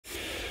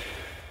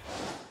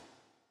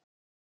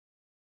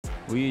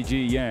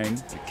Weiji Yang,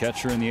 the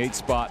catcher in the 8th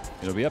spot.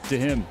 It'll be up to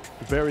him.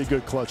 Very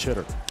good clutch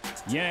hitter.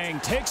 Yang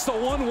takes the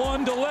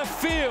 1-1 to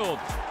left field.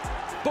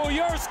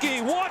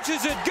 Boyarski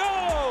watches it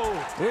go!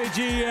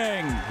 Weiji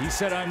Yang, he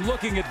said, "I'm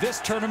looking at this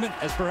tournament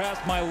as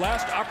perhaps my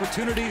last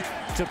opportunity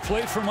to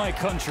play for my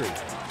country."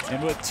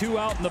 And with 2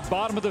 out in the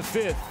bottom of the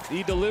 5th,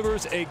 he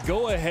delivers a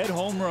go-ahead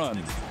home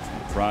run.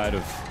 Pride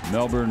of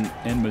Melbourne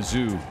and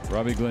Mizzou,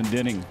 Robbie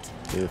Glendinning.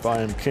 If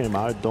I am Kim,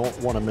 I don't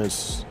want to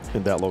miss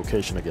in that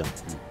location again.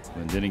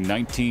 Glendinning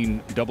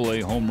 19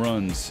 AA home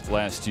runs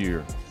last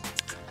year.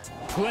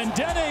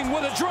 Glendinning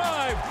with a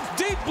drive,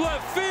 deep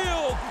left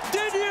field.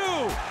 Did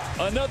you?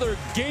 Another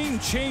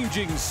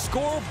game-changing,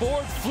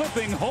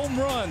 scoreboard-flipping home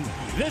run.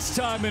 This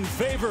time in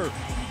favor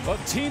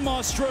of Team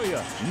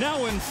Australia,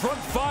 now in front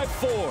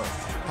 5-4.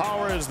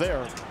 Power is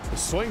there. The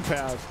swing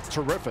path,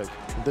 terrific.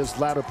 This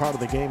latter part of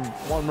the game,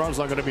 1 run's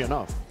not going to be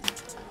enough.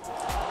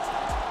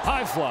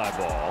 High fly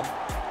ball,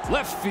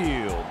 left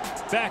field.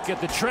 Back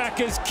at the track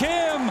is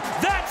Kim.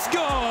 That's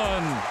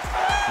gone.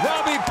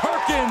 Robbie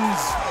Perkins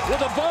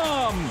with a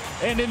bomb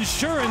and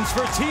insurance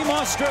for Team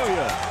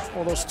Australia.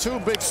 Well, those 2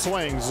 big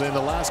swings in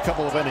the last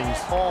couple of innings,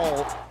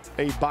 all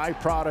a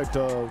byproduct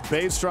of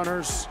base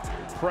runners,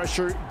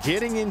 pressure,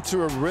 getting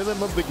into a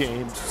rhythm of the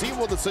game, see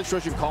what the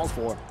situation calls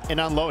for, and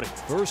unloading.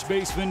 First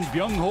baseman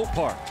Byung-ho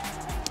Park.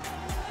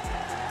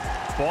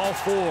 Ball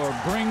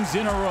 4 brings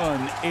in a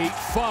run,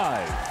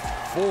 8-5.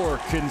 4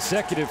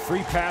 consecutive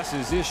free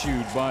passes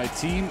issued by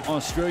Team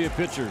Australia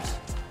pitchers.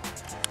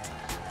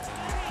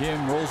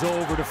 Kim rolls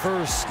over to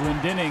first.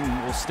 Glendinning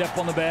will step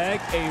on the bag.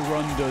 A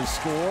run does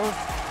score.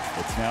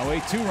 It's now a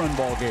 2-run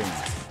ball game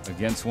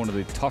against one of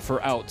the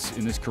tougher outs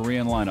in this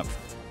Korean lineup.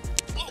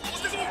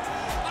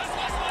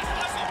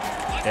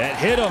 That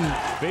hit him.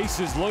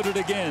 Bases loaded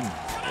again.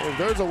 If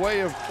there's a way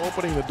of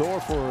opening the door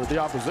for the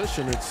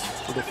opposition, it's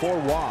for the 4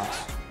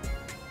 walks.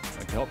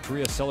 To help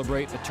Korea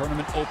celebrate a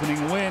tournament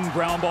opening win.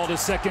 Ground ball to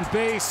second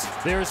base.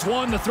 There's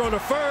one to throw to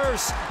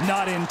first.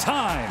 Not in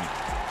time.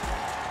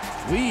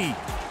 Lee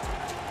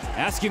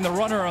asking the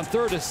runner on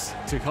third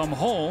to come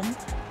home.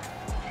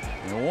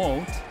 It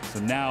won't.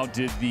 So now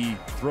did the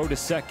throw to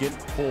second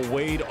pull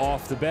Wade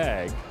off the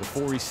bag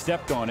before he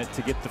stepped on it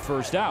to get the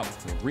first out.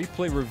 So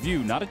replay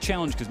review, not a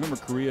challenge, because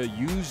remember Korea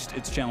used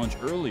its challenge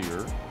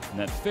earlier and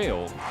that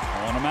failed.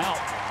 On him out.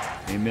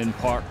 Min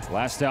Park,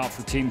 last out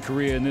for Team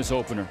Korea in this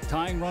opener.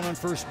 Tying run on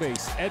first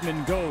base.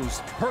 Edmund goes.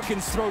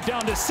 Perkins throw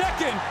down to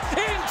second.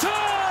 In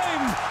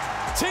time!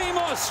 Team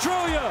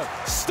Australia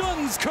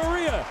stuns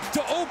Korea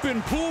to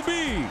open Pool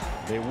B.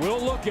 They will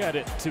look at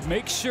it to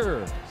make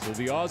sure. So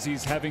the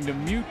Aussies having to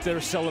mute their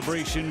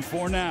celebration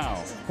for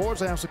now. Of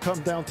course, it has to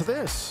come down to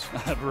this.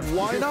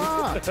 Why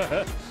not?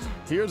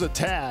 Here's a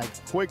tag.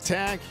 Quick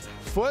tag.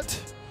 Foot.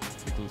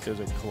 Is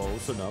it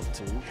close enough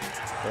to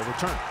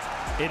overturn?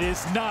 It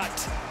is not.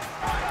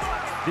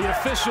 The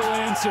official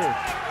answer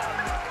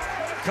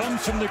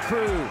comes from the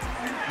crew.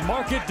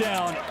 Mark it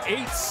down,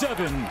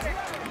 8-7.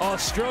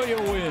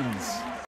 Australia wins.